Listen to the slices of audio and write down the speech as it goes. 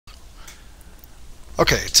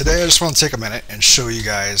Okay, today I just want to take a minute and show you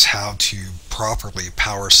guys how to properly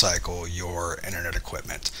power cycle your internet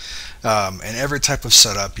equipment. In every type of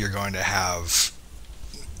setup, you're going to have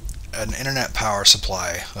an internet power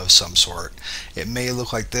supply of some sort. It may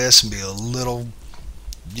look like this and be a little,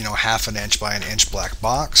 half an inch by an inch black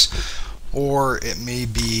box, or it may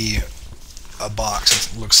be a box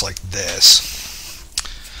that looks like this,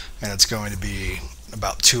 and it's going to be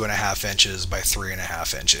about 2.5 inches by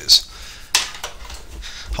 3.5 inches.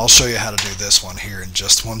 I'll show you how to do this one here in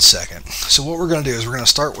just 1 second. So what we're going to do is we're going to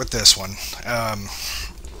start with this one.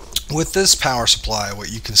 With this power supply,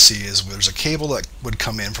 what you can see is there's a cable that would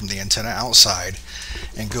come in from the antenna outside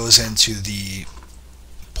and goes into the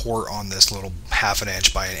port on this little 1/2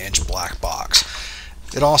 inch by an inch black box.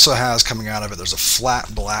 It also has, coming out of it, there's a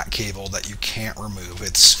flat black cable that you can't remove.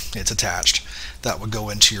 It's attached. That would go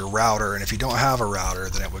into your router, and if you don't have a router,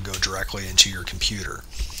 then it would go directly into your computer.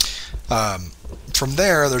 From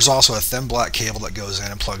there, there's also a thin black cable that goes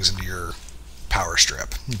in and plugs into your power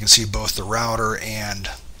strip. You can see both the router and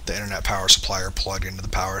the internet power supply are plugged into the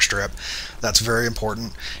power strip. That's very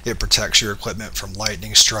important. It protects your equipment from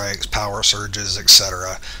lightning strikes, power surges,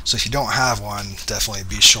 etc. So if you don't have one, definitely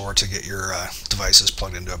be sure to get your devices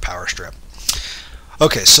plugged into a power strip.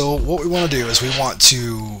 Okay, so what we want to do is we want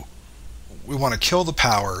to kill the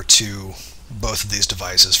power to both of these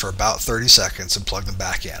devices for about 30 seconds and plug them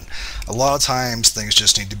back in. A lot of times things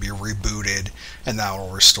just need to be rebooted, and that will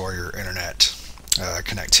restore your internet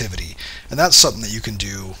connectivity. And that's something that you can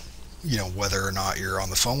do, whether or not you're on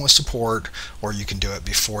the phone with support, or you can do it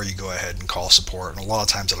before you go ahead and call support, and a lot of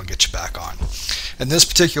times it'll get you back on. In this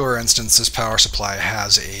particular instance, this power supply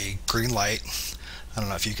has a green light. I don't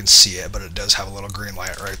know if you can see it, but it does have a little green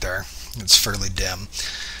light right there. It's fairly dim.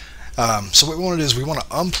 So what we want to do is we want to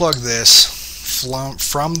unplug this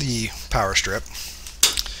from the power strip.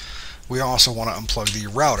 We also want to unplug the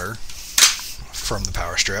router from the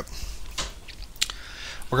power strip.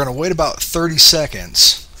 We're going to wait about 30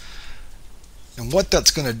 seconds, and what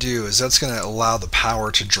that's going to do is that's going to allow the power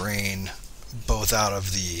to drain both out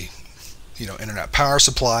of the internet power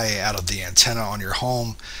supply, out of the antenna on your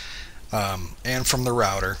home, and from the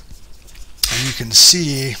router. And you can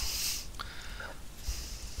see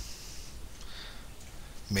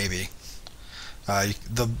maybe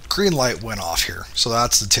the green light went off here, so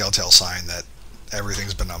that's the telltale sign that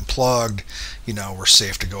everything's been unplugged. We're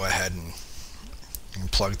safe to go ahead and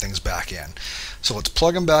plug things back in. So let's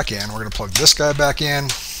plug them back in. We're going to plug this guy back in.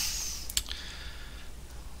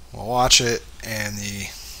 We'll watch it, and the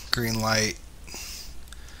green light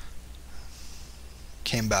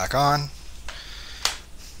came back on.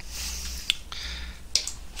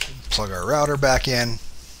 Plug our router back in.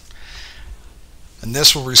 And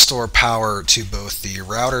this will restore power to both the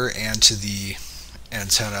router and to the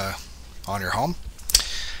antenna on your home.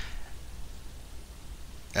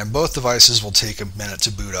 And both devices will take a minute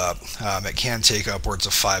to boot up. It can take upwards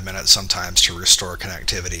of 5 minutes sometimes to restore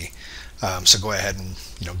connectivity. So go ahead and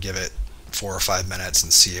give it 4 or 5 minutes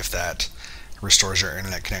and see if that restores your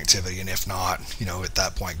internet connectivity. And if not, at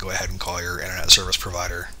that point, go ahead and call your internet service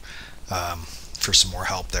provider for some more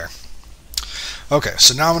help there. Okay,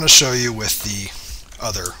 so now I'm going to show you with the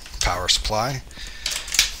other power supply.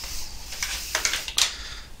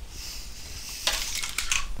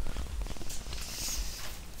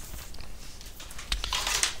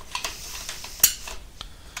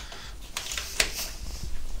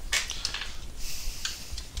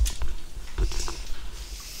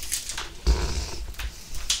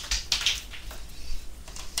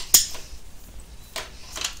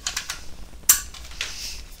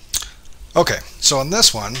 Okay, so on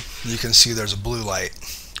this one, you can see there's a blue light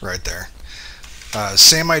right there.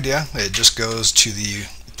 Same idea, it just goes to the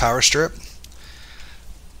power strip,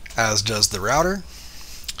 as does the router.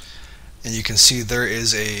 And you can see there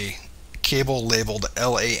is a cable labeled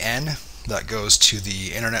LAN that goes to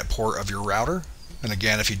the internet port of your router. And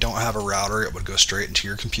again, if you don't have a router, it would go straight into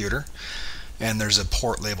your computer. And there's a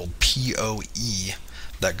port labeled POE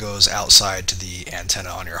that goes outside to the antenna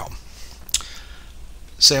on your home.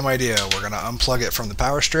 Same idea, we're going to unplug it from the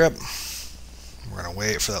power strip. We're going to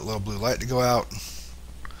wait for that little blue light to go out.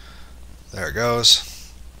 There it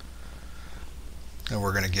goes. And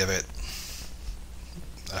we're going to give it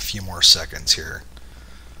a few more seconds here.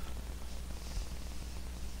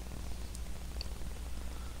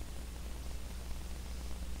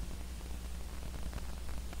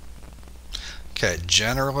 Okay,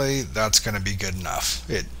 generally that's going to be good enough.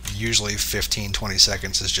 Usually 15-20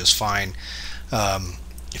 seconds is just fine.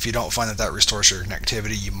 If you don't find that restores your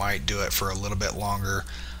connectivity, you might do it for a little bit longer.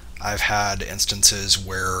 I've had instances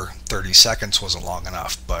where 30 seconds wasn't long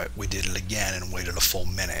enough, but we did it again and waited a full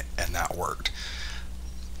minute, and that worked.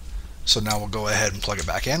 So now we'll go ahead and plug it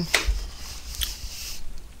back in.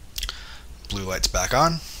 Blue light's back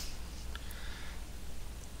on.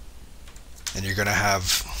 And you're going to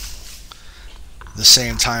have the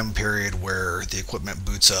same time period where the equipment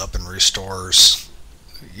boots up and restores,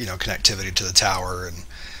 connectivity to the tower and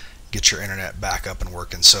get your internet back up and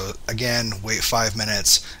working. So again, wait 5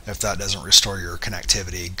 minutes. If that doesn't restore your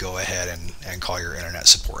connectivity, go ahead and call your internet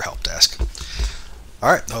support help desk.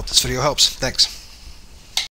 Alright, I hope this video helps. Thanks.